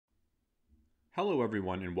Hello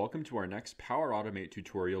everyone and welcome to our next Power Automate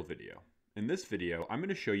tutorial video. In this video, I'm going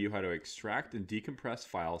to show you how to extract and decompress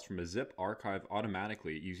files from a zip archive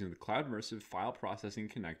automatically using the Cloudmersive file processing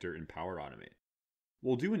connector in Power Automate.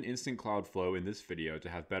 We'll do an instant cloud flow in this video to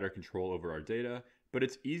have better control over our data, but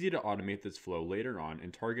it's easy to automate this flow later on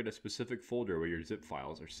and target a specific folder where your zip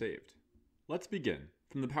files are saved. Let's begin.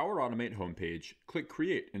 From the Power Automate homepage, click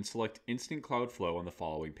Create and select Instant Cloud Flow on the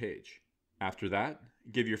following page. After that,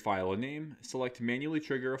 give your file a name, select Manually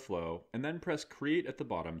Trigger a Flow, and then press Create at the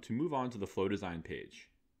bottom to move on to the Flow Design page.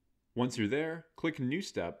 Once you're there, click New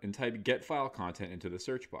Step and type Get File Content into the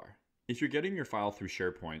search bar. If you're getting your file through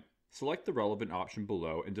SharePoint, select the relevant option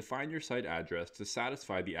below and define your site address to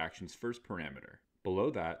satisfy the action's first parameter. Below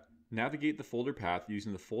that, navigate the folder path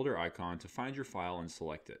using the folder icon to find your file and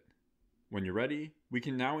select it. When you're ready, we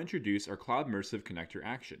can now introduce our Cloudmersive connector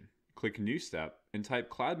action. Click New Step and type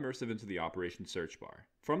Cloudmersive into the Operations search bar.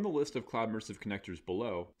 From the list of Cloudmersive connectors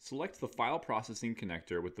below, select the File Processing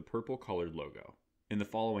connector with the purple colored logo. In the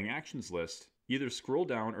following actions list, either scroll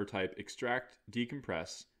down or type Extract,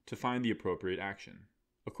 Decompress to find the appropriate action.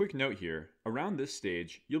 A quick note here, around this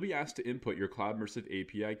stage, you'll be asked to input your Cloudmersive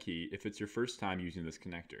API key if it's your first time using this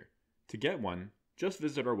connector. To get one, just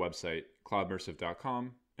visit our website,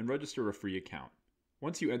 cloudmersive.com, and register a free account.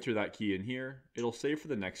 Once you enter that key in here, it'll save for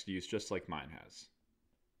the next use just like mine has.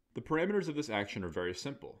 The parameters of this action are very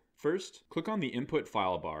simple. First, click on the Input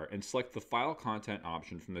File bar and select the File Content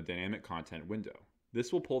option from the Dynamic Content window.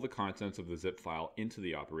 This will pull the contents of the zip file into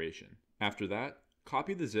the operation. After that,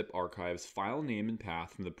 copy the zip archive's file name and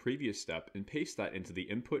path from the previous step and paste that into the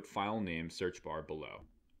Input File Name search bar below.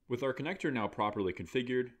 With our connector now properly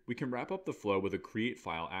configured, we can wrap up the flow with a Create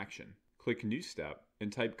File action. Click New Step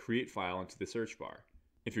and type Create File into the search bar.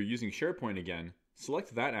 If you're using SharePoint again,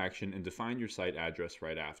 select that action and define your site address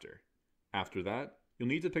right after. After that, you'll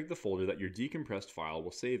need to pick the folder that your decompressed file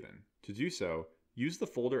will save in. To do so, use the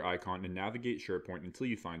folder icon and navigate SharePoint until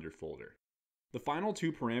you find your folder. The final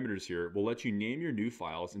two parameters here will let you name your new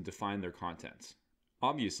files and define their contents.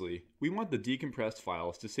 Obviously, we want the decompressed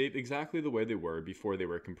files to save exactly the way they were before they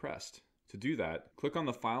were compressed. To do that, click on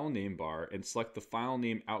the File Name bar and select the File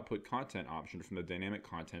Name Output Content option from the Dynamic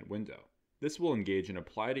Content window. This will engage and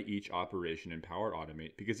apply to each operation in Power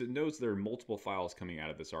Automate because it knows there are multiple files coming out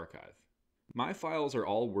of this archive. My files are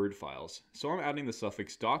all Word files, so I'm adding the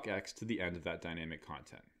suffix docx to the end of that dynamic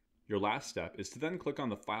content. Your last step is to then click on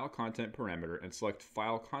the File Content parameter and select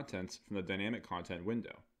File Contents from the Dynamic Content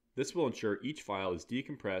window. This will ensure each file is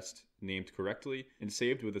decompressed, named correctly, and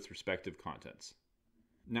saved with its respective contents.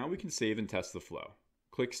 Now we can save and test the flow.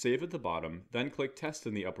 Click Save at the bottom, then click Test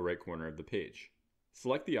in the upper right corner of the page.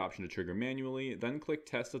 Select the option to trigger manually, then click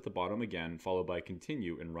Test at the bottom again, followed by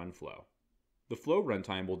Continue and Run Flow. The flow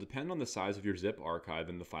runtime will depend on the size of your zip archive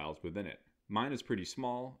and the files within it. Mine is pretty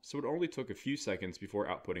small, so it only took a few seconds before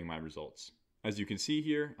outputting my results. As you can see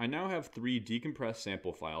here, I now have 3 decompressed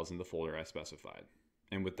sample files in the folder I specified.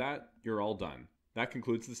 And with that, you're all done. That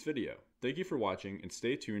concludes this video. Thank you for watching and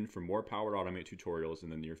stay tuned for more Power Automate tutorials in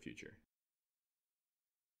the near future.